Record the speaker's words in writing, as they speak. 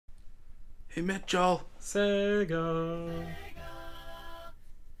Hey, Mitchell. Sega.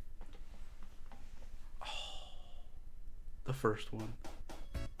 The first one.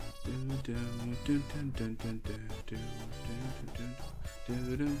 Did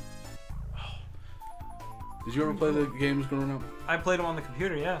you ever play the games growing up? I played them on the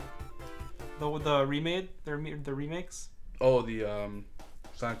computer, yeah. The remade, the remakes. Oh, the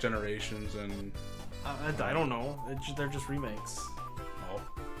Sonic Generations and. I don't know. They're just remakes. Oh.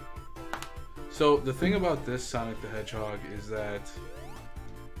 So the thing about this Sonic the Hedgehog is that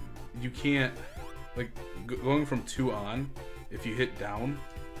you can't, like, going from 2 on, if you hit down,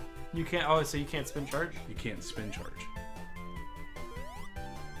 You can't. Oh, so you can't spin charge? you can't spin charge.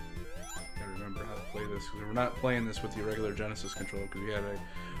 Gotta remember how to play this, because we're not playing this with the regular Genesis controller, because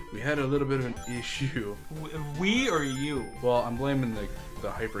we had a little bit of an issue. We or you? Well, I'm blaming the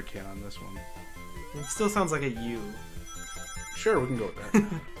Hypercan on this one. It still sounds like a you. Sure, we can go with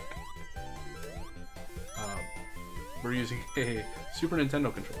that. We're using a Super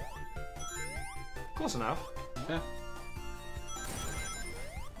Nintendo controller. Close enough. Yeah.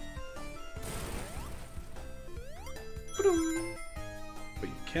 But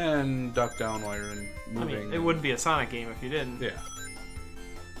you can duck down while you're moving. I mean, it wouldn't be a Sonic game if you didn't. Yeah.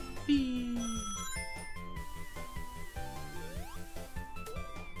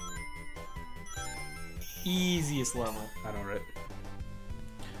 Easiest level. I know, right?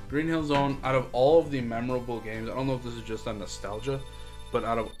 Green Hill Zone, out of all of the memorable games, I don't know if this is just on nostalgia, but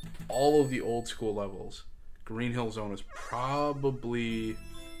out of all of the old school levels, Green Hill Zone is probably...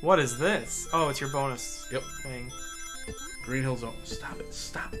 What is this? Oh, it's your bonus Yep. thing. Green Hill Zone. Stop it.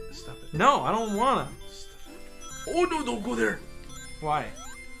 Stop it. Stop it. No, I don't wanna. Oh, no, don't go there. Why?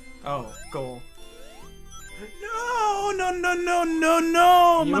 Oh, goal. No, no, no, no, no,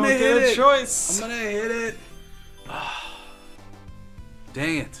 no. I'm You gonna don't hit get a it. choice. I'm gonna hit it.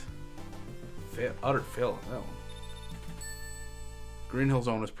 Dang it. Utter fail on that one. Green Hill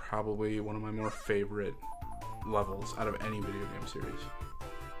Zone is probably one of my more favorite levels out of any video game series.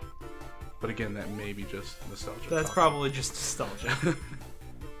 But again, that may be just nostalgia. That's talk. probably just nostalgia.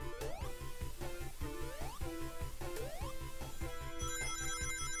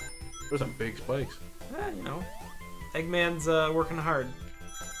 There's some big spikes. You know. Eggman's working hard.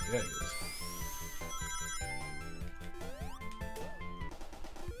 Yeah, he is.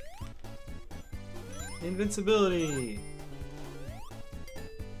 Invincibility.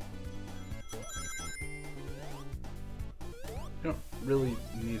 You don't really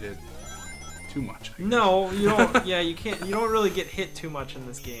need it too much. I guess. No, you don't. Yeah, you can't. You don't really get hit too much in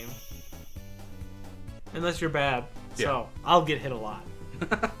this game, unless you're bad. Yeah. So I'll get hit a lot.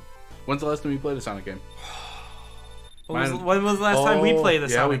 When's the last time you played a Sonic game? When was the last time we played the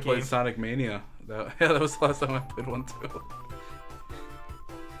yeah, Sonic we played game? Sonic Mania. That was the last time I played one too.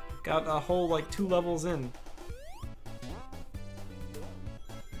 Got a whole like 2 levels in.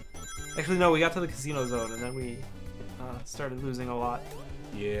 Actually, no, we got to the casino zone and then we started losing a lot.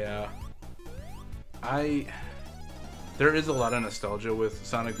 Yeah. There is a lot of nostalgia with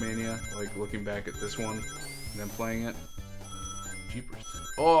Sonic Mania, like looking back at this one and then playing it. Jeepers.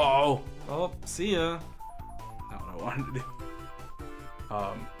 Oh! Oh, see ya. Not what I wanted to do.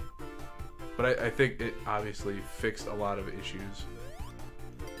 But I think it obviously fixed a lot of issues.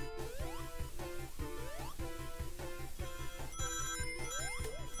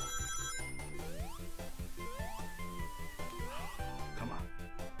 Come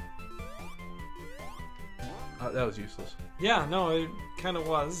on. That was useless. Yeah, no, it kind of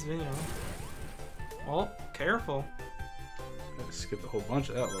was, you know. Well, careful. I just skipped a whole bunch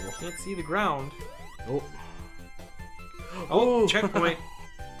of that level. Can't see the ground. Oh. Oh, checkpoint.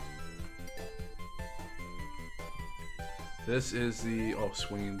 This is the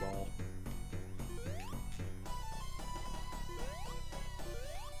swinging ball.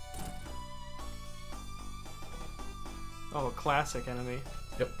 Oh, a classic enemy.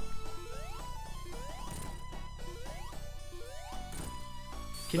 Yep.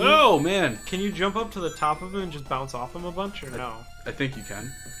 Oh man! Can you jump up to the top of him and just bounce off him a bunch, or no? I think you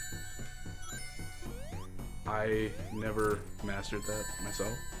can. I never mastered that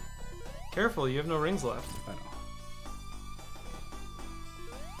myself. Careful, you have no rings left. I know.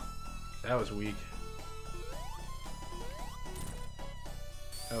 That was weak.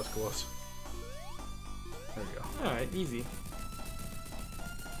 That was close. There we go. Alright, easy.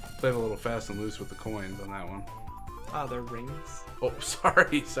 Played a little fast and loose with the coins on that one. Ah, they're rings. Oh,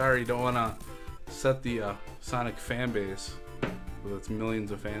 sorry. Don't want to set the Sonic fan base with its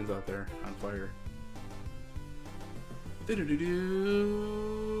millions of fans out there on fire. There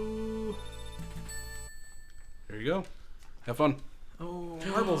you go. Have fun. Oh.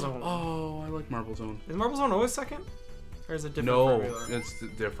 Marble Zone. Oh, I like Marble Zone. Is Marble Zone always second? Or is it different? No, for everyone? it's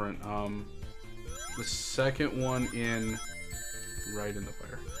different. The second one in, right in the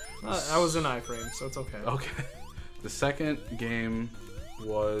fire. I was in iframe, so it's okay. Okay. The second game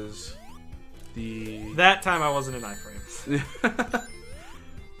was the. That time I wasn't in iframe.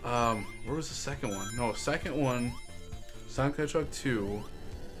 Where was the second one? No, second one, Sonic the Hedgehog 2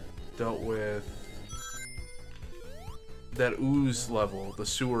 dealt with that ooze level, the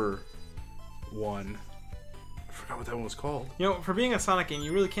sewer one. I forgot what that one was called. You know, for being a Sonic game,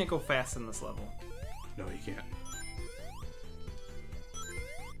 you really can't go fast in this level. No, you can't.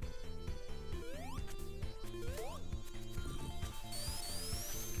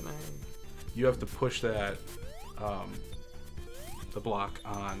 Can I? You have to push that, the block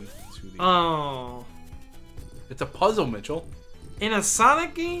on to the. Oh. It's a puzzle, Mitchell. In a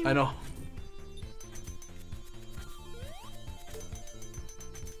Sonic game? I know.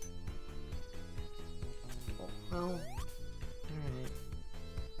 Well, alright.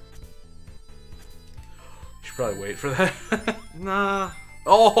 You should probably wait for that. Nah.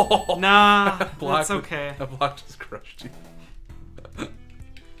 Oh! Nah. Block That's okay. That block just crushed you.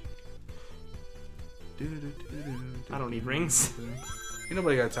 I don't need rings. Ain't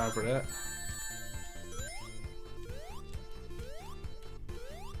nobody got time for that.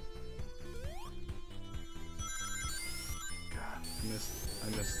 God, I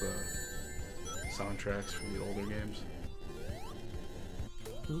miss the soundtracks from the older games.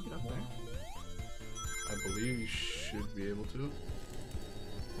 Can you get up there? I believe you should be able to.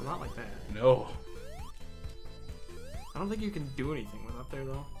 Well, not like that. No. I don't think you can do anything with up there,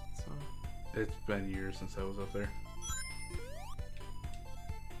 though. So. It's been years since I was up there.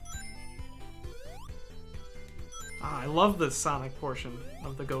 Ah, I love the Sonic portion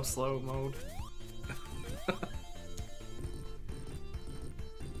of the go slow mode.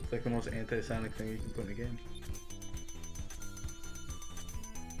 It's like the most anti-Sonic thing you can put in a game.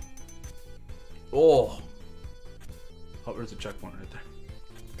 Oh! Oh, there's a checkpoint right there.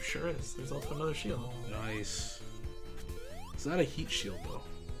 Sure is. There's also another shield. Nice. It's not a heat shield, though.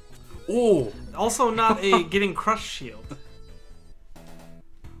 Oh! Also not a getting crushed shield.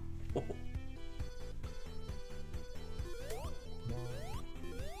 Oh.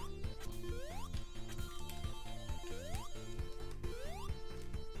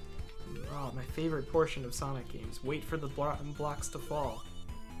 Oh, my favorite portion of Sonic games. Wait for the blocks to fall.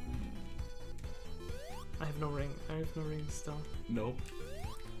 I have no ring. I have no rings still. Nope.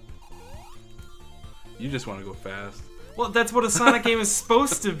 You just want to go fast. Well, that's what a Sonic game is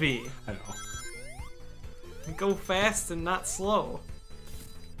supposed to be. I know. Go fast and not slow.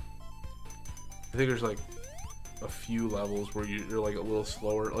 I think there's like a few levels where you're like a little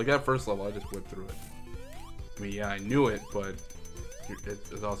slower. Like that first level, I just whipped through it. I mean, yeah, I knew it, but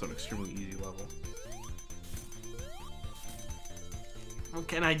it's also an extremely easy level. Oh,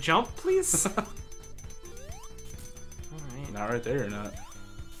 can I jump, please? Alright. Not right there, or not.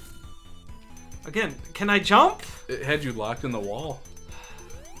 Again, can I jump? It had you locked in the wall.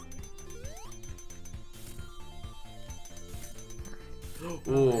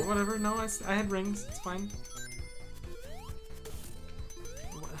 Okay, whatever, no, I had rings, it's fine.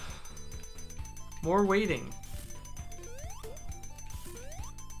 More waiting.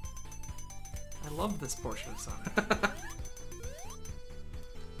 I love this portion of Sonic.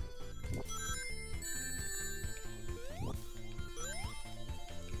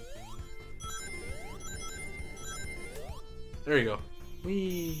 There you go.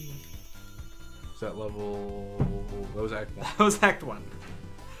 Whee! Is that level? That was Act 1. That was Act 1.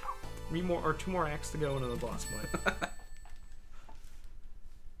 2 more acts to go into the boss fight.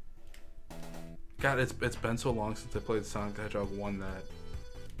 God, it's been so long since I played Sonic the Hedgehog 1 that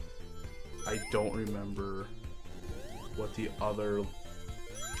I don't remember what the other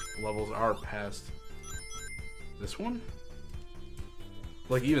levels are past this one.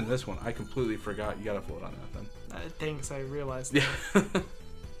 Like, even this one, I completely forgot you gotta float on that thing. Thanks, I realized that. Yeah.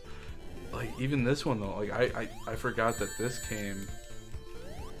 Like, even this one, though, like, I forgot that this came...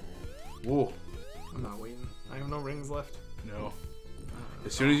 Whoa. I'm not waiting. I have no rings left. No.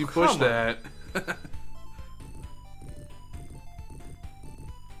 As soon as you push that...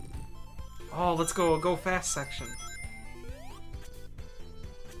 Oh, let's go fast section.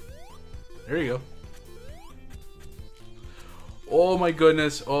 There you go. Oh my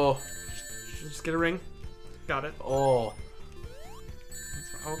goodness. Oh. Just get a ring. Got it. Oh.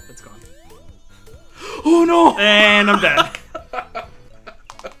 Oh, it's gone. Oh no! And I'm dead.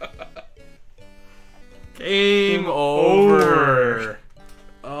 Game over.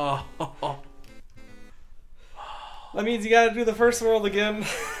 Oh. That means gotta do the first world again.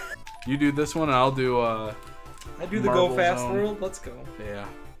 You do this one, and I'll do. I do the Marble go fast Zone. world. Let's go. Yeah.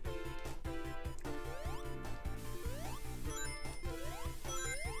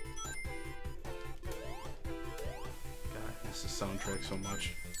 God, I miss the soundtrack so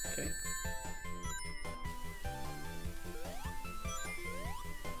much. Okay.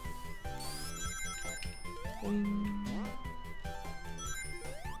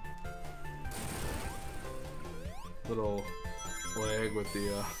 Little lag with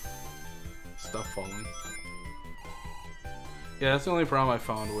the stuff falling. Yeah, that's the only problem I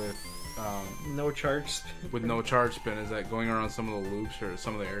found with No charge. with no charge spin is that going around some of the loops or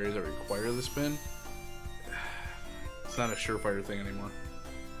some of the areas that require the spin, it's not a surefire thing anymore.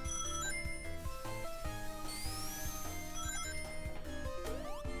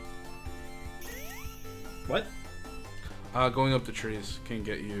 What? Going up the trees can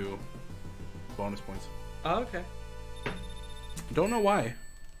get you bonus points. Oh, okay. Don't know why.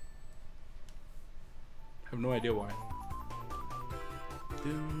 Have no idea why.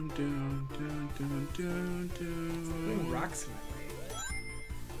 Dun, dun, dun, dun, dun, dun. Ooh, rocks in my way.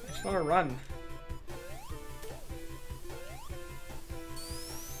 I just want to run.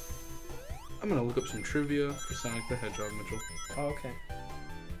 I'm gonna look up some trivia for Sonic the Hedgehog, Mitchell. Oh, okay.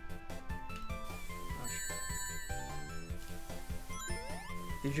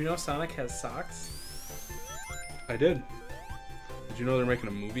 Did you know Sonic has socks? I did. Did you know they're making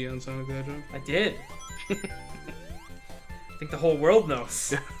a movie on Sonic the Hedgehog? I did. I think the whole world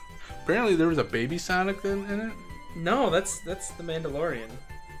knows. Apparently there was a baby Sonic in it. No, that's the Mandalorian.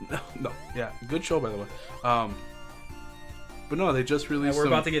 No, yeah, good show by the way. But no, they just released. We're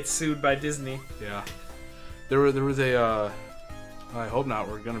about to get sued by Disney. Yeah, there was a. I hope not.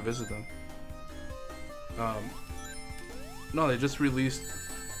 We're gonna visit them. No, they just released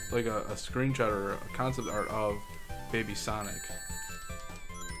like a screenshot or a concept art of Baby Sonic.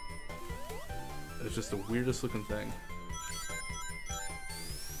 It's just the weirdest looking thing.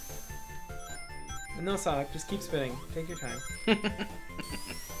 No, Sonic, just keep spinning. Take your time.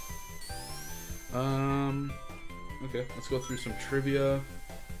 Okay, let's go through some trivia.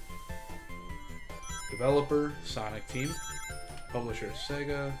 Developer, Sonic Team. Publisher,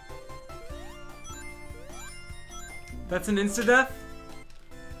 Sega. That's an insta-death?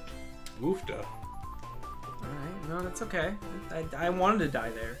 Oofda. Alright, no, that's okay. I wanted to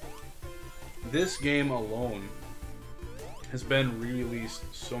die there. This game alone has been re-released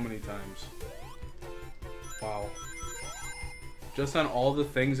so many times. Wow. Just on all the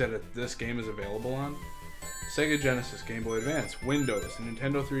things that this game is available on. Sega Genesis, Game Boy Advance, Windows,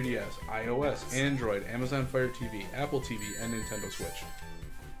 Nintendo 3DS, iOS, Android, Amazon Fire TV, Apple TV, and Nintendo Switch.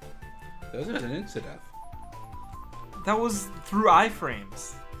 That was an insta-death. That was through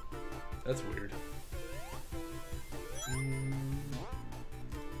iframes. That's weird.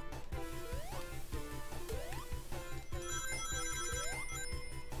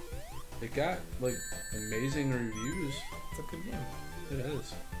 It got like amazing reviews. It's a good game. It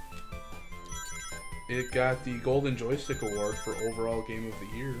is. It got the Golden Joystick Award for overall game of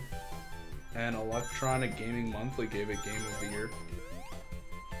the year, and Electronic Gaming Monthly gave it Game of the Year.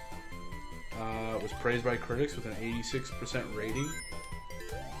 It was praised by critics with an 86% rating.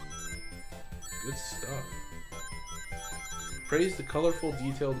 Good stuff. Praised the colorful,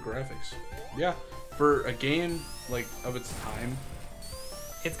 detailed graphics. Yeah, for a game like of its time.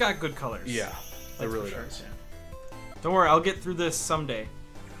 It's got good colors. Yeah, it really sure. does. Don't worry, I'll get through this someday.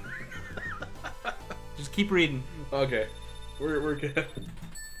 Just keep reading. Okay, we're good.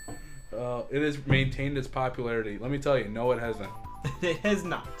 It has maintained its popularity. Let me tell you, no, it hasn't. It has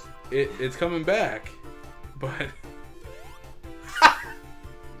not. It's coming back, but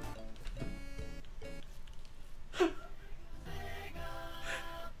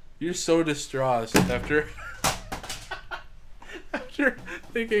you're so distraught after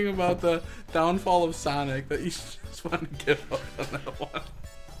thinking about the downfall of Sonic that you just want to give up on that one.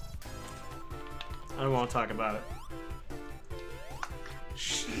 I don't want to talk about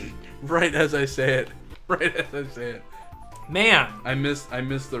it. Right as I say it. Right as I say it. Man! I missed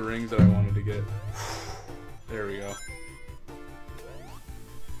the rings that I wanted to get. There we go.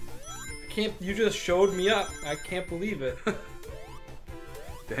 I can't. You just showed me up. I can't believe it.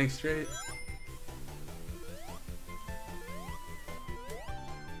 Dang straight.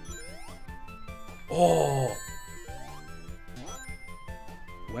 Oh!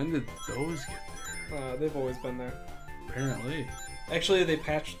 When did those get there? They've always been there. Apparently. Actually, they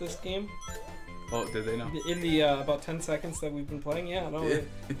patched this game. Oh, did they know? In the about 10 seconds that we've been playing, yeah, no,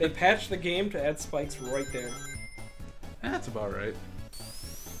 they patched the game to add spikes right there. That's about right.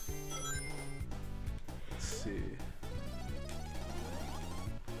 Let's see.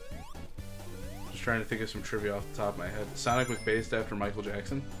 just trying to think of some trivia off the top of my head. Sonic was based after Michael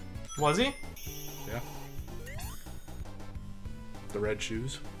Jackson. Was he? Yeah. The red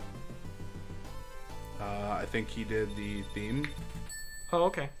shoes. I think he did the theme. Oh,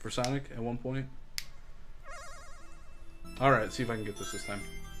 okay. For Sonic at one point. Alright, see if I can get this time.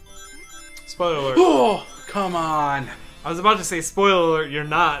 Spoiler alert. Oh, come on! I was about to say spoiler alert, you're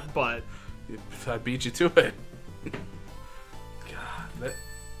not, but... I beat you to it. God,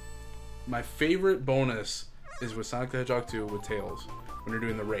 my favorite bonus is with Sonic the Hedgehog 2 with Tails, when you're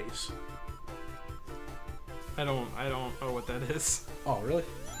doing the race. I don't know what that is. Oh, really?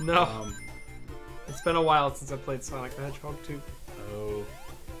 No. It's been a while since I played Sonic the Hedgehog 2. Oh.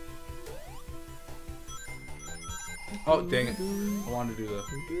 Oh, dang it. I wanted to do the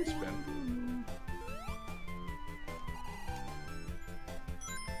spin.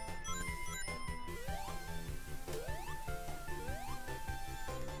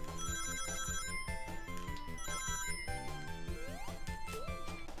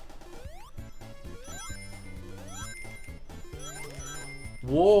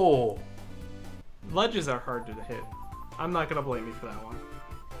 Whoa. Ledges are hard to hit. I'm not gonna blame you for that one.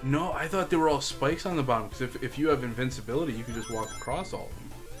 No, I thought they were all spikes on the bottom, because if you have invincibility, you can just walk across all of them.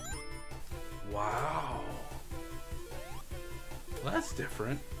 Wow. Well, that's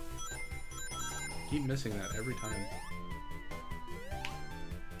different. Keep missing that every time.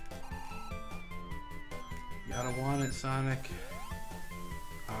 You gotta want it, Sonic.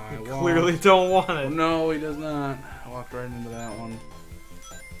 You clearly don't want it. No, he does not. I walked right into that one.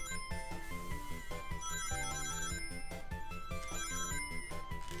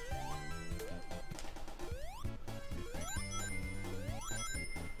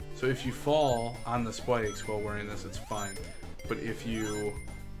 So if you fall on the spikes while wearing this, it's fine. But if you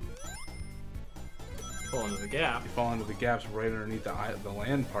fall into the gap, you fall into the gaps right underneath the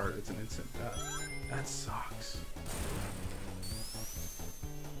land part, it's an instant death. That sucks.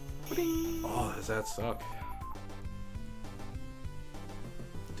 Oh, does that suck?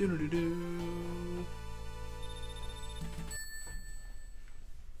 Doo-doo-doo-doo.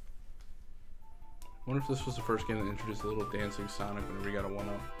 I wonder if this was the first game that introduced a little dancing Sonic whenever he got a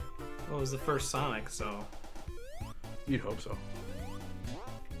 1-up. Well, it was the first Sonic, so... You'd hope so.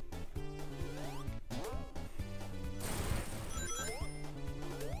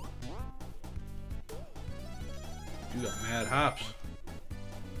 You got mad hops.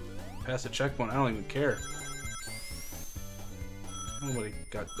 Past the checkpoint, I don't even care. Nobody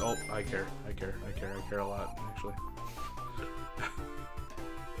got... Oh, I care. I care. I care. I care a lot, actually.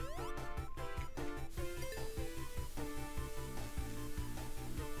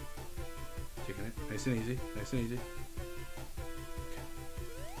 Taking it. Nice and easy. Nice and easy.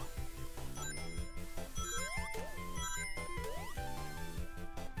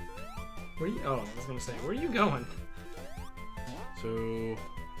 Where are you? Oh, I was gonna say, where are you going? So,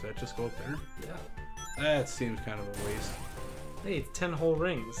 does that just go up there? Yeah. That seems kind of a waste. Hey, it's 10 whole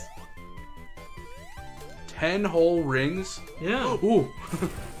rings. 10 whole rings? Yeah. Ooh.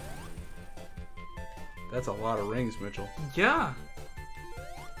 That's a lot of rings, Mitchell. Yeah.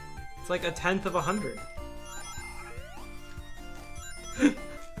 It's like 1/10 of 100.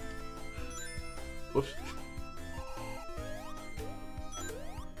 Whoops.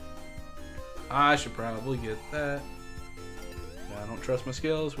 I should probably get that. I don't trust my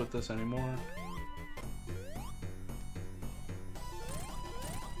skills with this anymore.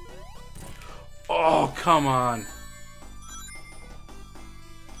 Oh, come on.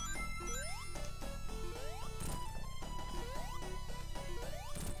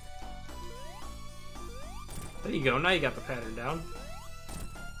 There you go. Now you got the pattern down.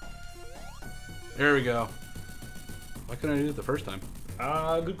 There we go. Why couldn't I do it the first time?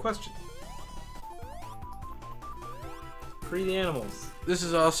 Good question. Free the animals. This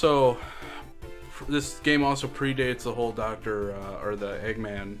is also... This game also predates the whole Dr. or the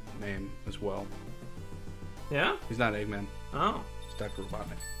Eggman name as well. Yeah? He's not Eggman. Oh. He's Dr.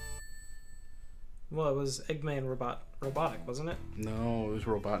 Robotnik. Well, it was Eggman Robotic, wasn't it? No, it was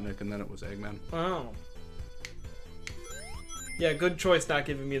Robotnik and then it was Eggman. Oh. Yeah, good choice not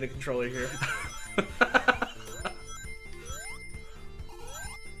giving me the controller here.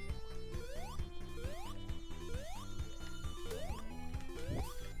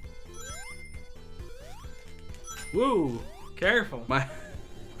 Woo! Careful. My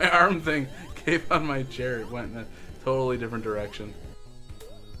arm thing gave on my chair. It went in a totally different direction.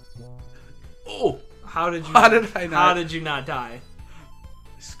 Oh! How did you? How did I not? How did you not die?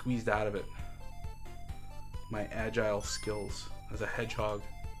 I squeezed out of it. My agile skills as a hedgehog.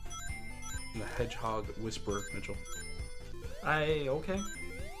 I'm the hedgehog whisperer, Mitchell. Okay.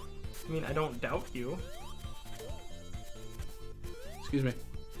 I mean, I don't doubt you. Excuse me.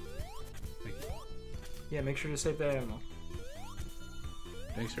 Thank you. Yeah, make sure to save that ammo.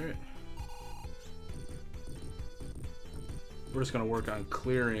 Thanks for it. We're just gonna work on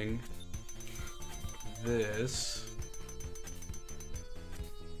clearing this.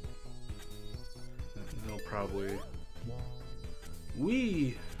 They'll probably...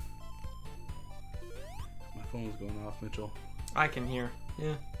 Wee! My phone's going off, Mitchell. I can hear.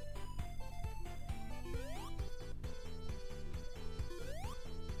 Yeah.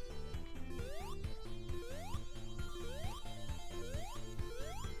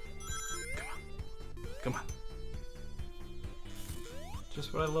 Come on.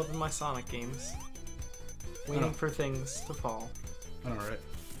 Just what I love in my Sonic games. Waiting for things to fall. Alright.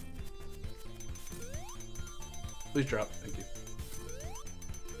 Please drop. Thank you.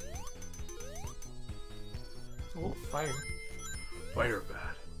 Oh, fire. Fire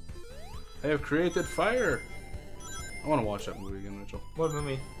bad. I have created fire. I want to watch that movie again, Mitchell. What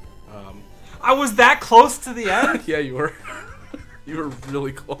movie? I was that close to the end? Yeah, you were. You were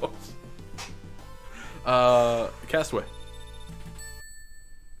really close. Castaway.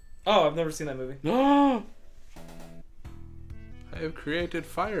 Oh, I've never seen that movie. No. I have created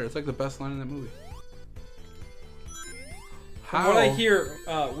fire. It's like the best line in that movie. From what I hear,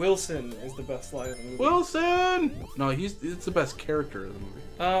 Wilson is the best line in the movie. Wilson! No, it's the best character of the movie.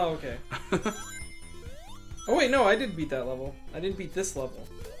 Oh, okay. Oh wait, no, I did beat that level. I didn't beat this level.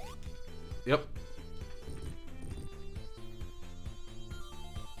 Yep.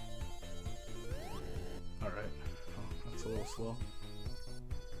 Alright. Oh, that's a little slow.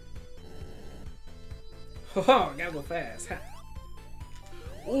 Oh, gotta go fast.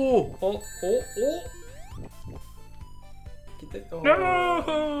 Oh! Oh, oh, oh! Get that. Oh.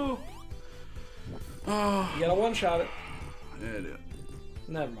 No! Oh. You gotta one-shot it. Yeah, I did.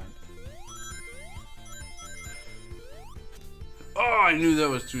 Never mind. Oh, I knew that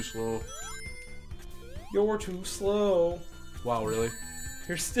was too slow. You're too slow. Wow, really?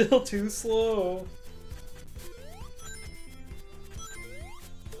 You're still too slow.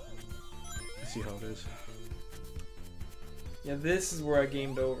 I see how it is. Yeah, this is where I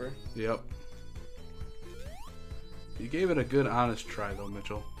gamed over. Yep. You gave it a good, honest try, though,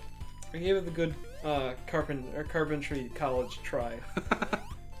 Mitchell. I gave it the good carpentry college try.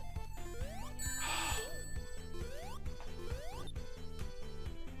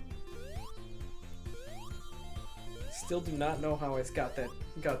 Still do not know how I got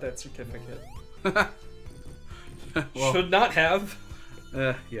that certificate. Well, should not have.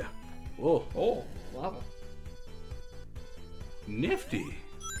 Yeah. Whoa. Oh, lava. Nifty.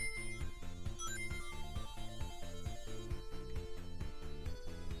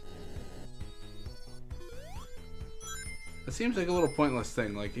 It seems like a little pointless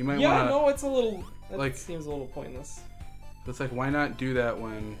thing. Like you might want to. Yeah, no, it's a little. That like, seems a little pointless. It's like, why not do that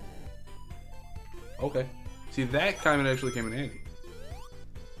when? Okay. See, that kind of actually came in handy.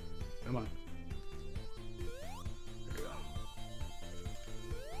 Come on. There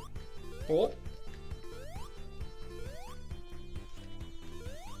we go. Oh.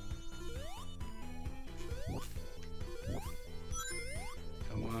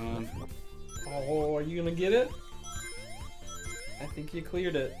 Come on. Oh, are you gonna get it? I think you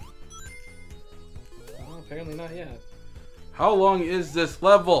cleared it. Oh, apparently not yet. How long is this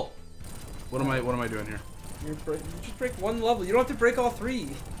level? What am I doing here? You just break one level. You don't have to break all three.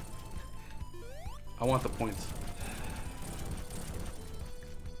 I want the points.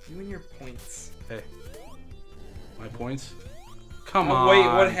 You and your points. Hey. My points? Come Oh, on. wait,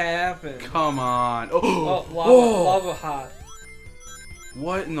 what happened? Come on. Oh, Oh, lava, whoa. lava hot.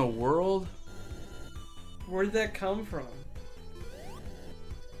 What in the world? Where did that come from?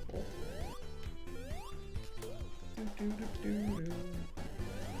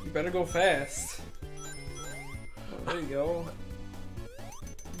 You better go fast. Oh, there you go.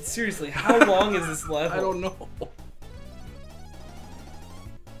 Seriously, how long is this level? I don't know.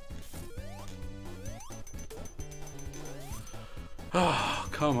 Oh,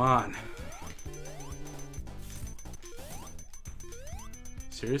 come on.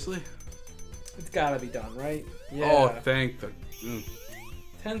 Seriously? It's gotta be done, right? Yeah. Oh, thank the...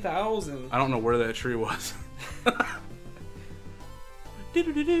 10,000. I don't know where that tree was.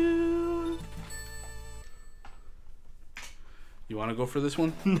 Do-do-do-do. You want to go for this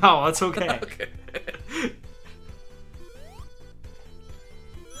one? No, that's okay. Okay.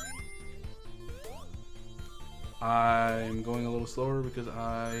 I'm going a little slower because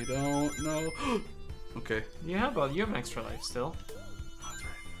I don't know. Okay. You have an extra life still. That's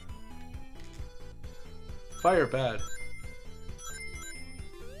right. Fire bad.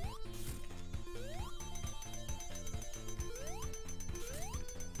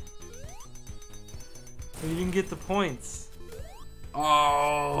 You didn't get the points.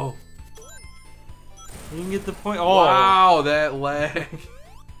 Oh. You didn't get the point. Oh. Wow, that lag.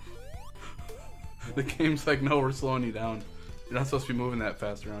 The game's like, no, we're slowing you down. You're not supposed to be moving that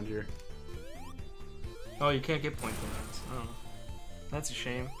fast around here. Oh, you can't get points on that. Oh. That's a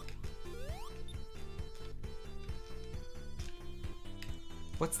shame.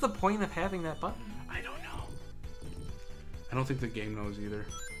 What's the point of having that button? I don't know. I don't think the game knows either.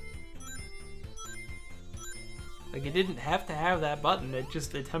 Like, it didn't have to have that button. It's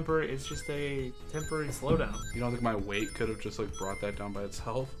just a temporary slowdown. You don't think my weight could have just like brought that down by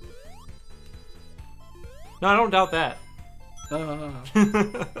itself? No, I don't doubt that.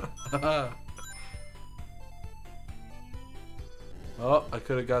 Oh, I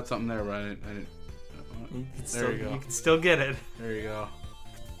could have got something there, but I didn't. There you go. You can still get it. There you go.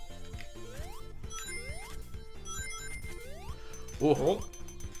 Oh,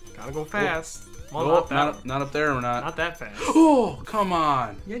 gotta go fast. Well, nope, not up there. We're not. Not that fast. Oh, come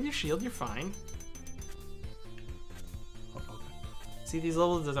on. You had your shield. You're fine. Oh, okay. See, these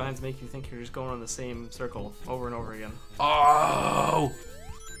level designs make you think you're just going on the same circle over and over again. Oh.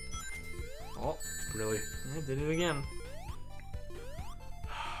 Oh, really? I did it again.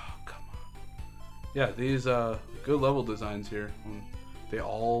 Oh, come on. Yeah, these good level designs here. They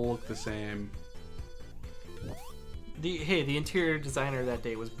all look the same. The interior designer that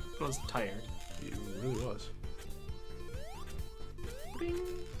day was tired. It really was. Bing.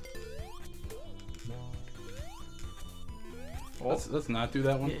 Let's not do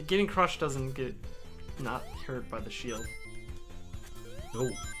that one. Yeah, getting crushed doesn't get not hurt by the shield.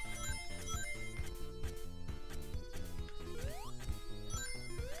 No.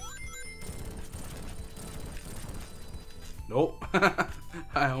 Nope.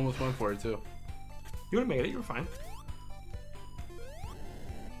 I almost went for it too. You would have made it. You were fine.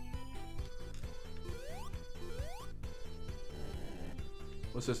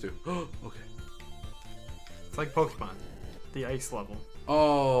 What's this do? Okay. It's like Pokemon, the ice level.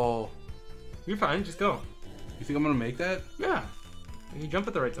 Oh. You're fine. Just go. You think I'm gonna make that? Yeah. You jump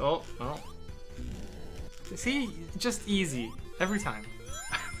at the right. Oh, well. See, just easy every time.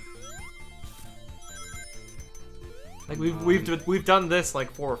 Like we've done this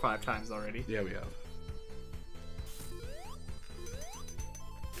like 4 or 5 times already. Yeah, we have.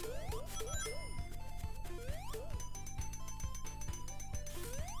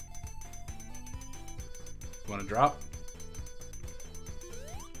 Want to drop?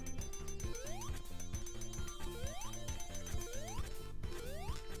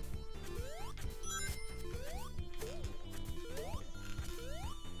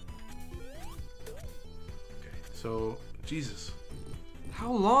 Okay, so Jesus.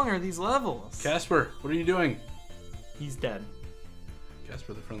 How long are these levels? Casper, what are you doing? He's dead.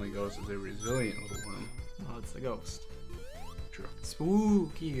 Casper the Friendly Ghost is a resilient little worm. Oh, it's the ghost. True.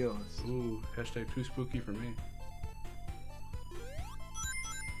 Spooky ghost. Ooh, hashtag too spooky for me.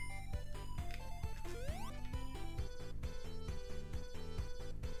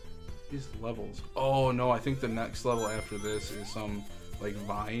 These levels. Oh no, I think the next level after this is some like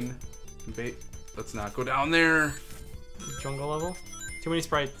vine bait. Let's not go down there. Jungle level? Too many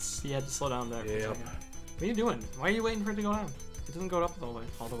sprites. You had to slow down there. Yeah. What are you doing? Why are you waiting for it to go down? It doesn't go up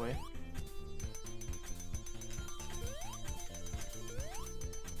all the way.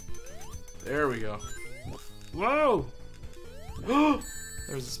 There we go. Whoa!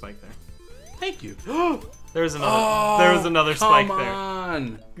 There's a spike there. Thank you. There's another. Oh, there's another spike come there.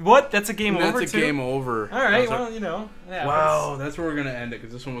 on. What? That's a game over. That's a game over. All right. Well, you know. Yeah, wow, that's where we're gonna end it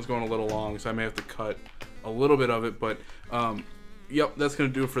because this one was going a little long, so I may have to cut a little bit of it. But yep, that's gonna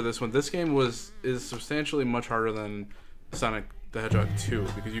do it for this one. This game is substantially much harder than Sonic the Hedgehog 2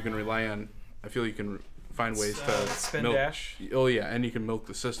 because you can rely on. I feel you can find ways to spin milk. dash. Oh yeah, and you can milk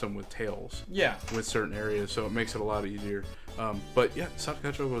the system with tails. Yeah. With certain areas, so it makes it a lot easier. But yeah, Sonic the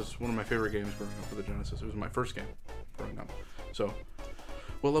Hedgehog was one of my favorite games growing up for the Genesis. It was my first game growing up. So,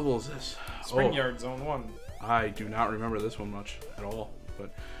 what level is this? Spring Yard Zone 1. I do not remember this one much at all.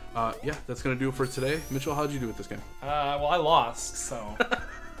 But yeah, that's gonna do it for today. Mitchell, how'd you do with this game? Well, I lost, so.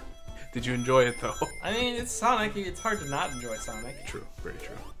 Did you enjoy it though? I mean, it's Sonic. It's hard to not enjoy Sonic. True, very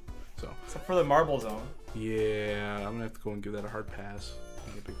true. So. Except for the Marble Zone. Yeah, I'm gonna have to go and give that a hard pass.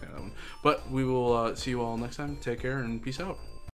 I'm not a big fan of that one. But we will see you all next time. Take care and peace out.